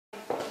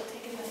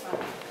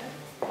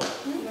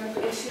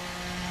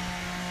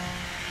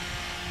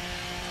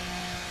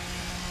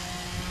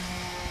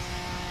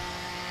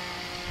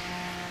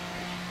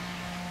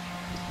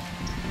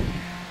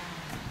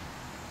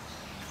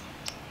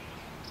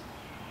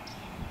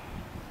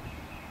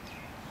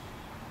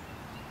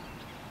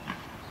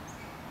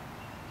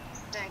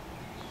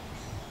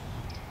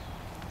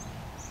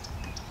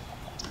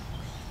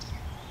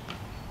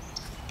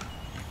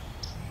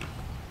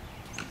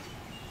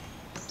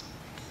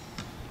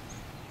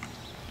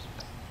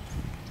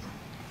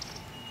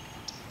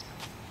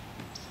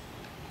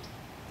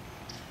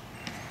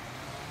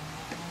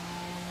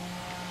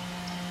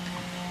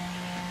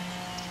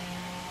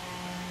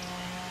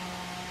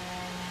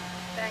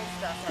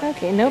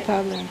Okay, no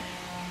problem.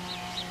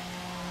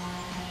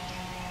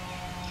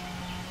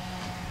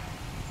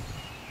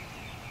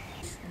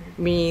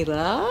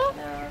 Meera,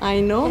 I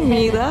know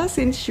Meera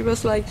since she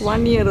was like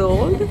 1 year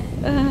old.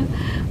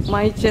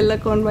 My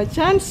Chellakon, my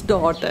Chan's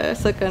daughter,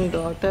 second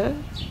daughter.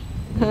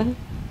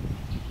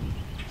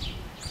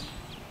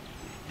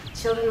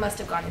 Children must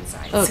have gone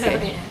inside.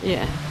 Okay, So,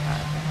 yeah.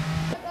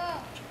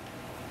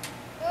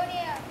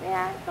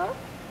 yeah, go.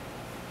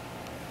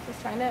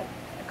 Just trying to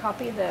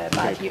copy the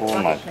Okay,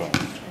 pull my plan.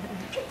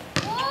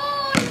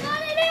 Oh, you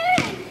got it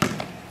in!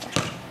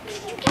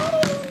 You got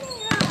it in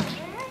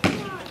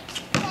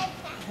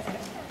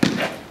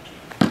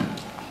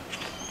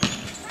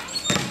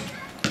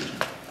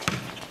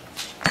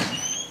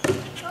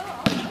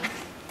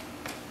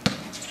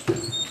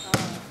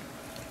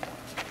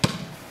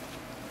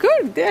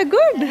Good, they're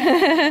good.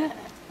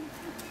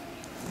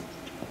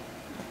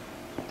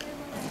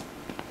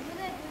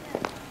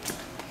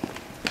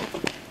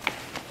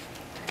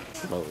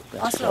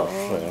 Oslo.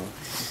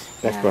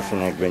 That was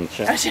an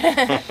adventure.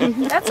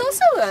 That's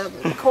also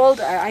a cold,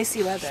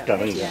 icy weather.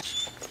 Right? Yeah.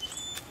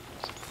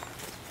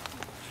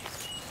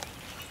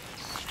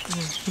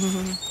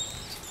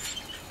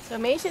 So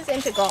Umesh is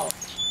into golf.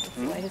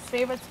 His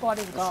favorite sport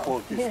is golf.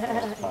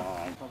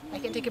 I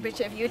can take a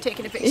picture of you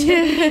taking a picture.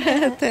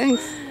 Yeah,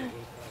 thanks.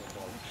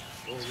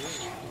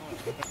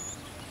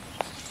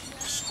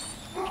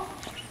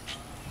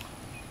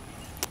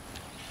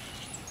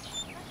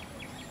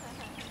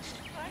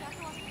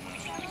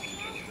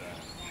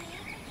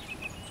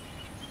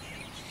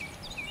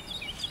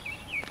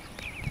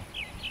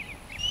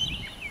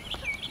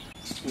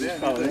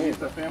 He's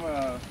the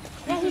famous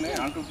engineer,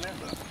 Uncle's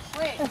neighbor.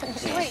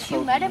 Wait,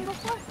 you met him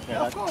before?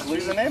 Yeah, of course.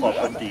 He's a neighbor.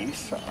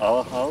 Properties,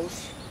 our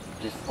house,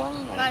 this one,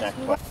 and that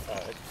one.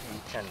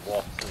 You can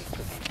walk into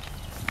the...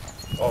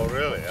 Oh,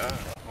 really? Yeah.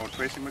 Oh,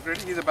 Tracy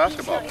McGrady, he's a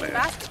basketball player.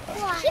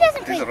 He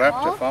doesn't play He's a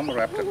golf. former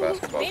Raptor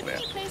basketball Maybe player.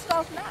 he plays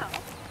golf now.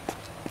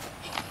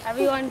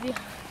 Everyone be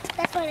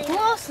That's what I who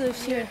else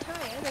lives here?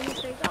 Retired and he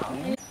plays golf.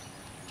 And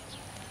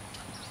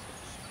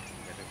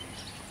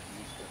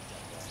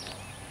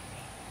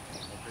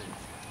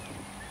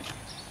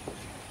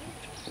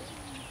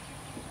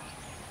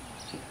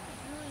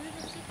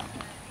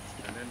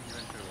then he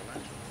went to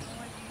Orlando.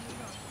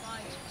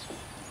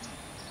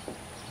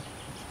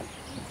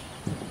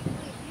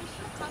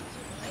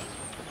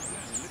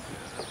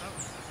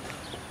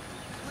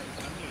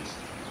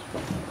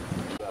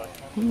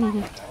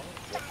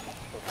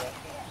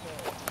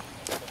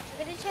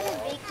 But it's trying to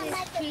bake this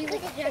tree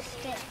with just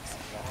sticks.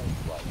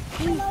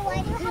 Mama, why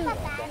do you have a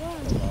bag on?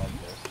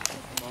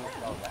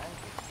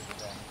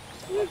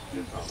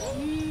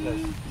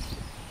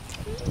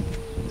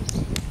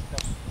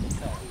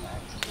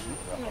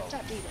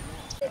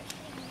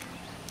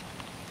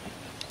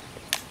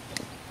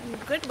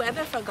 Good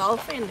weather for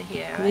golfing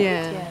here, right?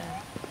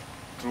 Yeah.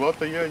 Throughout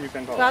the year, you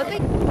can go. Well, I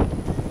think I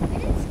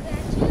didn't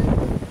scratch you.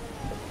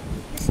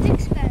 The stick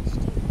scratched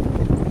you.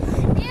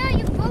 Yeah,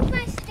 you broke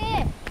my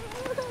stick.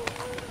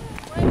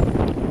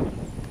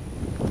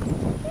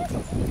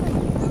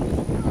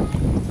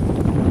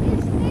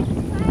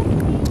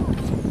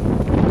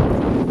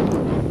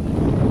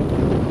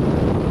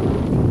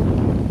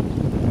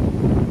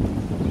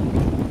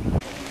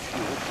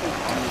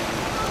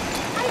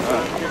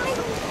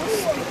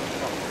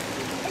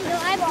 No,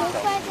 I broke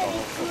my stick.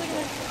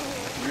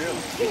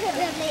 Really?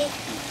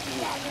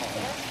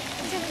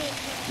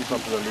 Keep up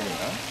with the living,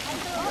 huh?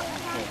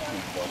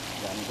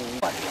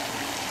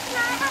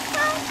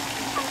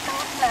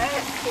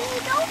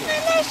 Don't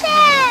finish it!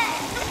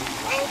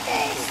 I'm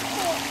thirsty.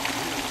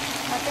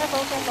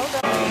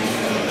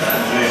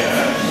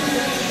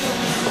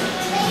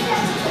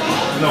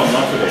 No,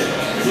 not today.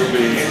 It will be...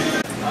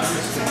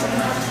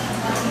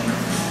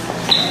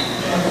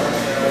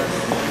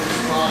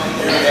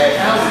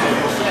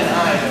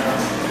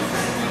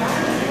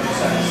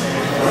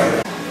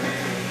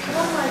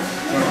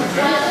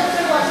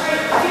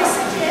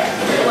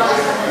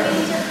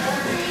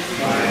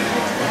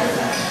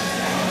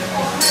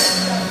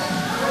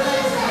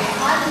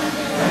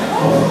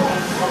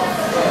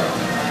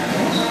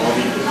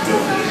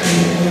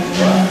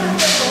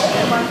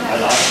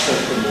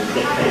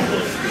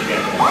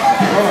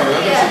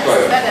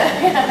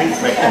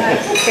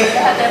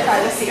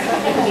 privacy.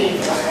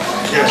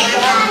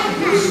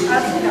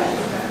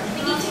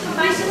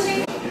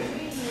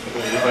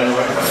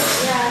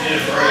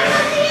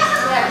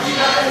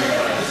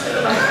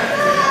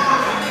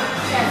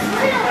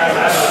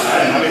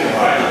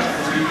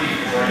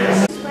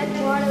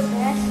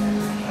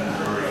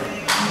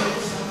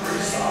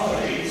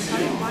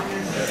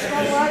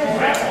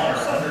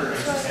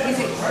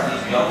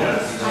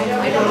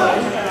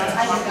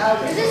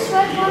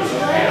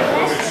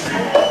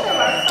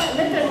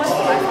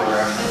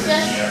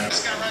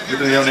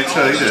 Do you have an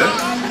extra idea? Do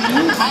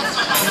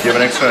you have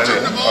an extra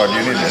idea? Or do you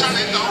need this?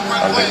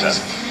 I'll take that.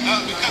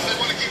 Because they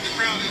want to keep the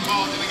crowd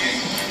involved in the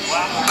game.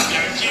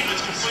 Their team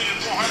has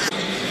completed 400.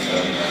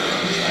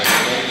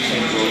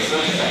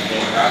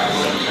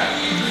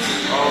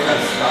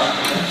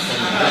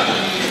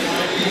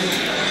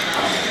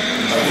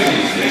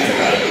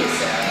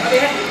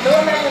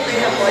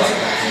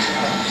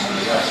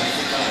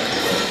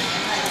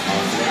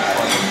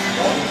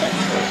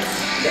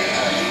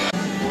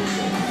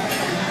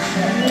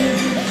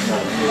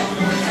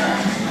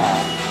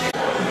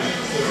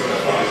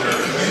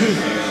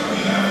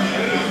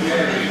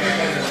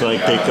 So I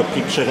take a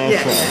picture and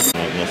Yes.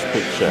 this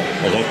picture.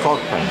 A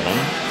record pen,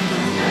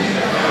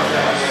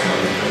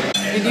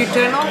 Did you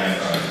turn off?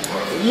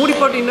 Moody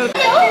pot in the...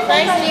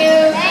 Thank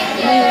you. Thank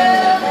you.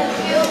 Thank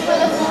you for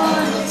the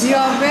phone. You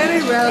are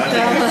very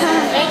welcome.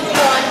 Thank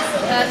you.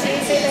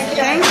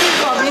 Thank you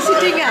for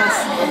visiting us.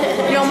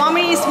 Your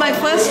mommy is my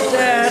first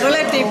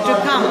relative to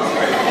come.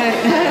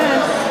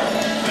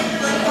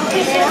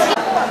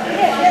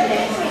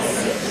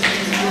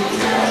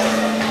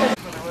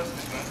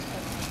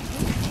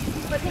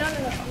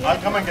 I'll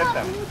come and get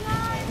them.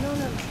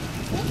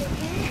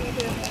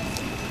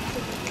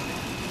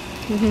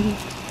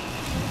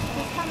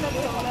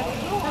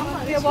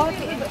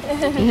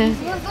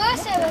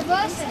 Reverse it.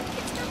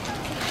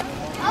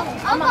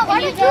 Amma, what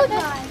did you do?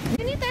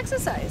 You need to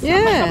exercise.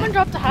 Yeah. Someone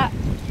dropped a hat.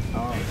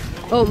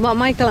 Oh,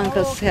 Michael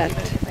Uncle's hat.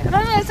 No,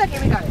 it's okay.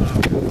 We got it.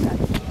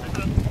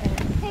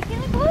 Hey, can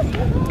we go? No,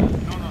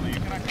 you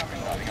cannot come in,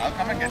 darling. I'll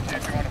come and get you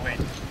if you want to wait.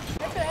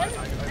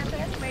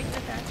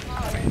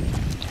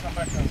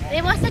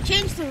 They must have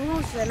changed the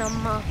rules then,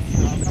 Amma.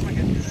 I'll come and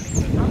get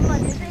you. Amma,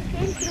 did they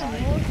change the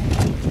rules?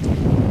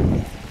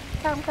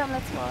 Come,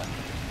 let's walk.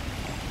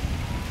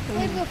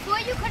 Wait, before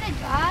you could have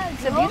drive.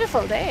 It's a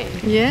beautiful day.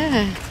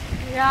 Yeah.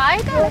 Yeah, I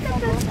thought look at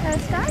the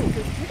skies.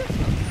 It's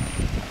beautiful.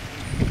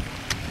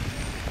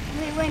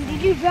 Wait, when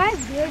did you drive,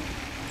 dude?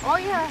 Oh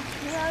yeah.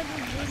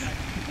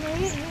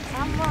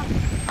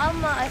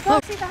 Amma, I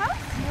thought see the house?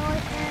 No, I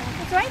can't.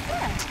 It's right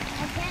there.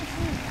 I can't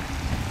see.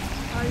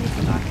 Oh, you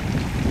forgot.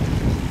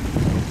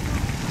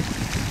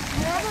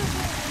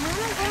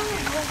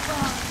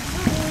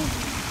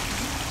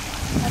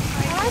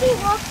 Why do you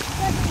walk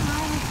 7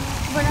 miles?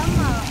 But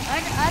Amma, I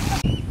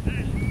thought.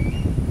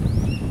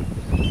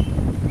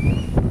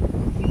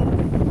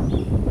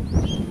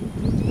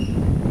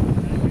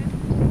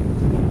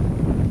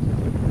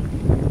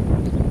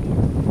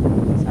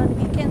 So on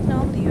weekends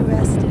normally you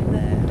rest in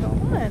the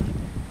home and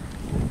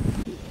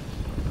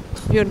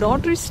Your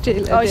daughter is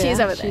still oh, there. she's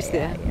over there. She's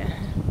Yeah, there.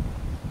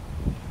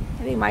 yeah.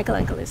 I think Michael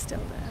Uncle is still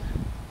there.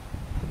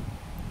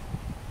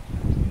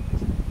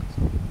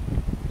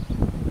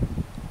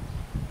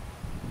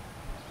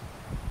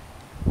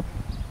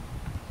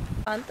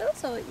 Uncle,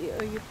 so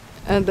you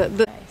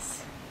The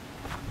nice.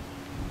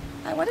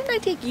 Why did I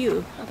take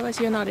you? Otherwise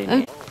you're not in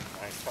it.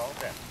 I saw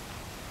them.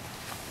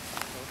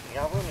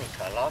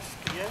 Yavanika last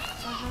year.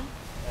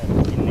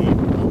 In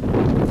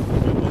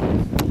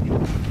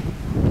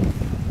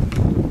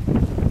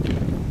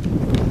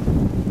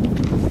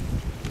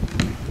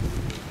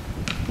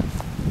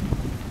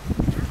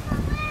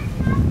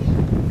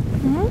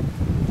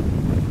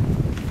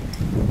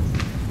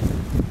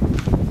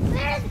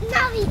Where's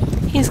Navi?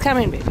 He's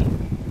coming, baby.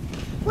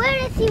 Where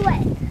is he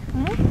with?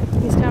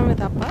 He's coming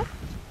with Appa.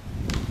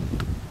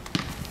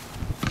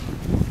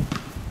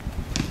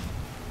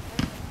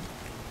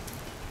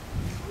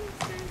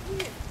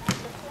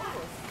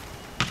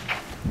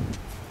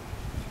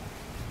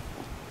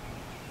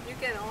 You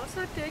can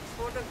also take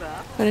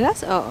photographs. What it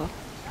does? Oh.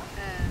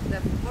 And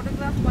the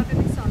photograph button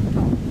is on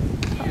top.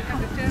 You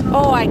have to turn on.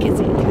 Oh, I can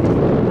see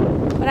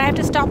it. But I have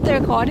to stop the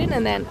recording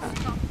and then.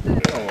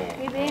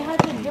 They have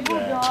to double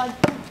dodge.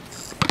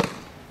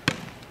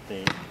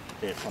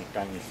 they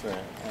sometimes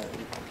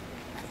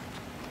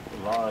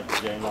large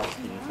Jainite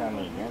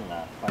family again.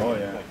 Oh,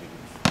 yeah.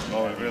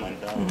 Oh, really?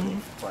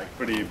 It's like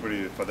Pretty,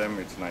 for them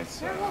it's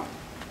nice.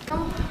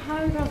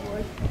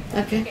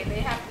 Okay.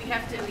 We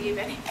have to leave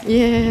anyway.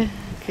 Yeah.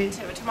 Okay.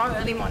 Tomorrow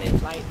early morning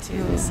flight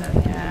too. So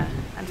yeah,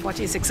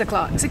 unfortunately 6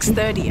 o'clock,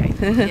 6:30 I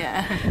think.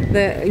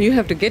 Yeah. You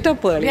have to get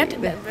up early. We have to,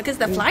 because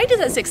the flight is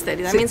at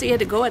 6:30. That means we had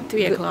to go at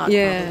 3 o'clock.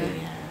 Yeah. Probably,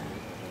 yeah.